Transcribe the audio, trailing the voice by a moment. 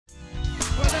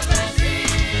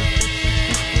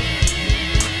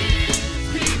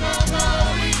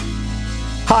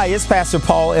Hi, it's Pastor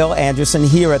Paul L. Anderson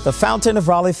here at the Fountain of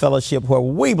Raleigh Fellowship, where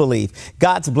we believe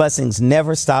God's blessings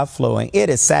never stop flowing.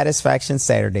 It is Satisfaction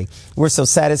Saturday. We're so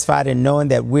satisfied in knowing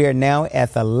that we're now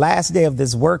at the last day of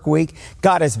this work week.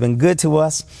 God has been good to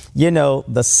us. You know,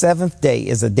 the seventh day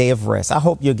is a day of rest. I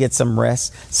hope you'll get some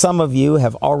rest. Some of you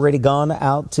have already gone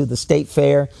out to the state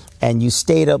fair and you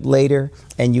stayed up later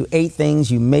and you ate things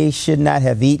you should not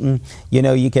have eaten. You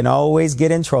know, you can always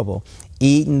get in trouble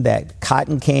eating that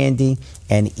cotton candy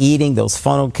and eating those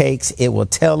funnel cakes. It will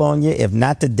tell on you, if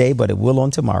not today, but it will on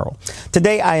tomorrow.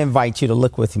 Today, I invite you to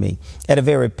look with me at a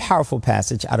very powerful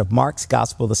passage out of Mark's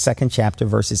Gospel, the second chapter,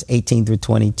 verses 18 through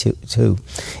 22.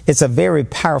 It's a very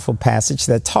powerful passage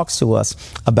that talks to us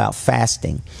about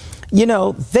fasting. You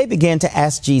know, they began to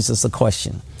ask Jesus a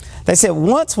question. They said,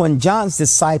 once when John's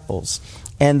disciples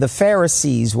and the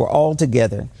Pharisees were all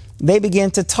together, they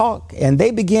began to talk and they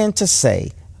began to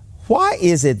say, why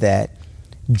is it that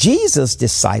Jesus'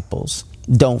 disciples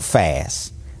don't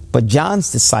fast, but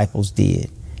John's disciples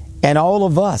did? And all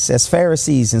of us as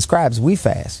Pharisees and scribes, we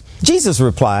fast. Jesus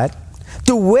replied,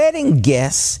 do wedding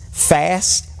guests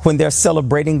fast when they're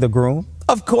celebrating the groom?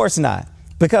 Of course not,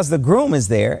 because the groom is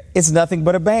there. It's nothing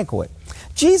but a banquet.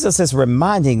 Jesus is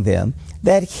reminding them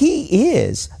that he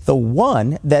is the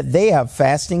one that they are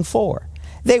fasting for.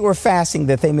 They were fasting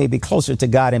that they may be closer to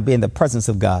God and be in the presence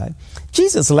of God.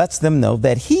 Jesus lets them know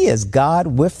that he is God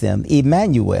with them,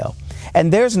 Emmanuel.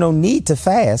 And there's no need to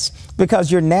fast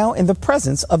because you're now in the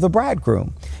presence of the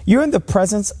bridegroom. You're in the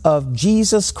presence of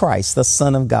Jesus Christ, the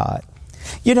Son of God.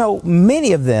 You know,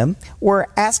 many of them were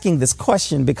asking this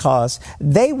question because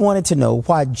they wanted to know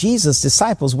why Jesus'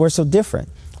 disciples were so different.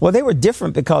 Well, they were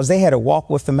different because they had a walk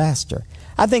with the Master.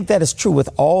 I think that is true with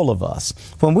all of us.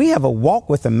 When we have a walk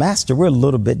with the Master, we're a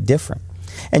little bit different.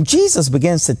 And Jesus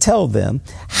begins to tell them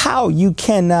how you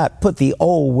cannot put the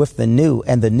old with the new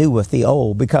and the new with the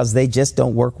old because they just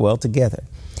don't work well together.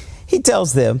 He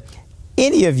tells them,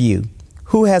 any of you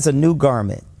who has a new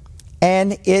garment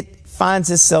and it finds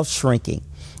itself shrinking,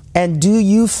 and do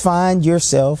you find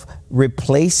yourself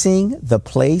replacing the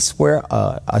place where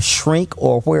a shrink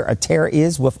or where a tear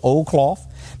is with old cloth?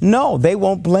 No, they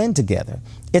won't blend together.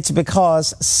 It's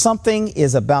because something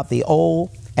is about the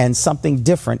old and something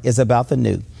different is about the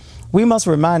new. We must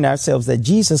remind ourselves that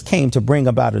Jesus came to bring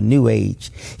about a new age.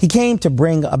 He came to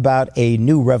bring about a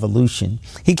new revolution.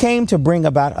 He came to bring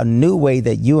about a new way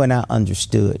that you and I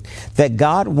understood, that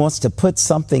God wants to put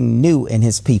something new in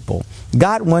his people.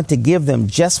 God wants to give them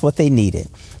just what they needed.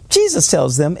 Jesus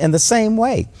tells them in the same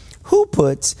way, who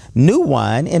puts new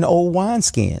wine in old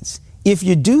wineskins? If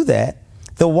you do that,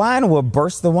 the wine will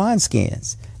burst the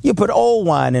wineskins. You put old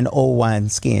wine in old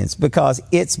wineskins because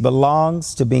it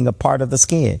belongs to being a part of the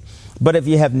skin. But if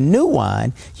you have new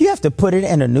wine, you have to put it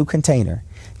in a new container.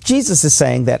 Jesus is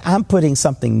saying that I'm putting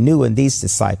something new in these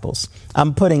disciples.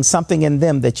 I'm putting something in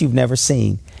them that you've never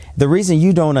seen. The reason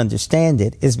you don't understand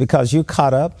it is because you're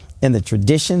caught up in the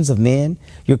traditions of men.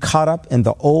 You're caught up in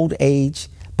the old age,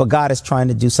 but God is trying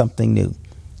to do something new.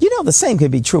 You know, the same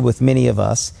could be true with many of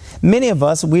us. Many of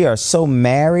us, we are so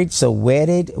married, so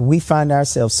wedded. We find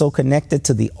ourselves so connected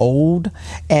to the old,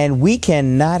 and we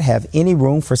cannot have any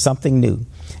room for something new.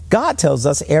 God tells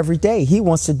us every day he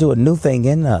wants to do a new thing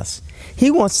in us.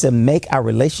 He wants to make our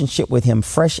relationship with him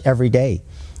fresh every day.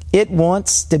 It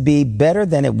wants to be better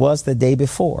than it was the day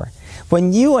before.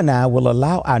 When you and I will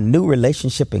allow our new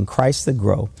relationship in Christ to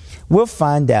grow, we'll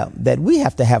find out that we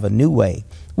have to have a new way.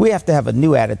 We have to have a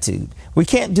new attitude. We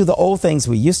can't do the old things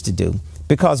we used to do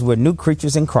because we're new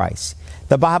creatures in Christ.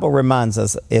 The Bible reminds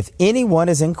us, if anyone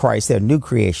is in Christ, they're a new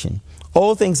creation.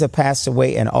 Old things have passed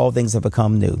away and all things have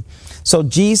become new. So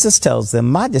Jesus tells them,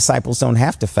 my disciples don't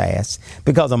have to fast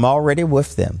because I'm already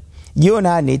with them. You and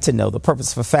I need to know the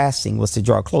purpose for fasting was to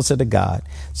draw closer to God.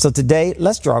 So today,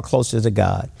 let's draw closer to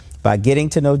God by getting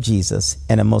to know Jesus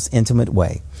in a most intimate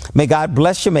way. May God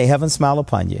bless you. May heaven smile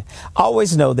upon you.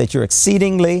 Always know that you're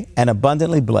exceedingly and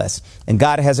abundantly blessed, and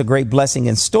God has a great blessing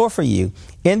in store for you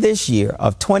in this year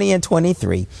of 20 and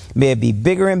 23. May it be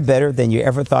bigger and better than you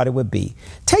ever thought it would be.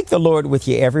 Take the Lord with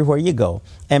you everywhere you go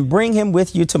and bring him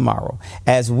with you tomorrow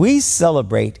as we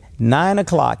celebrate 9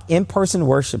 o'clock in-person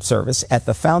worship service at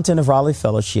the Fountain of Raleigh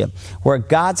Fellowship, where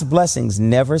God's blessings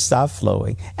never stop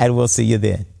flowing. And we'll see you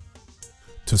then.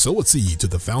 To sow a seed to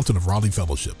the Fountain of Raleigh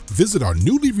Fellowship, visit our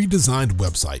newly redesigned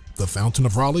website,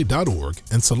 thefountainofraleigh.org,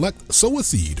 and select Sow a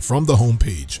Seed from the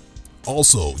homepage.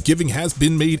 Also, giving has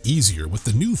been made easier with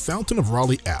the new Fountain of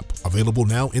Raleigh app, available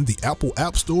now in the Apple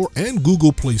App Store and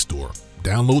Google Play Store.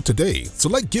 Download today,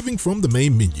 select Giving from the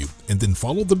main menu, and then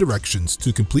follow the directions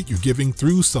to complete your giving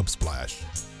through Subsplash.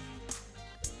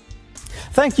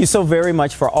 Thank you so very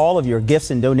much for all of your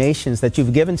gifts and donations that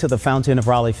you've given to the Fountain of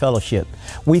Raleigh Fellowship.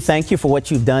 We thank you for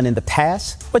what you've done in the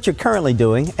past, what you're currently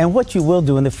doing, and what you will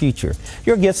do in the future.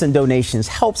 Your gifts and donations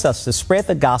helps us to spread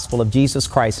the gospel of Jesus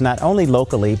Christ, not only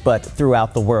locally, but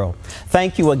throughout the world.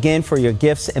 Thank you again for your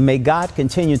gifts, and may God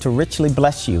continue to richly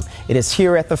bless you. It is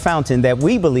here at the Fountain that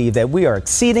we believe that we are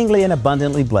exceedingly and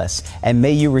abundantly blessed, and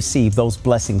may you receive those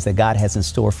blessings that God has in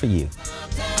store for you.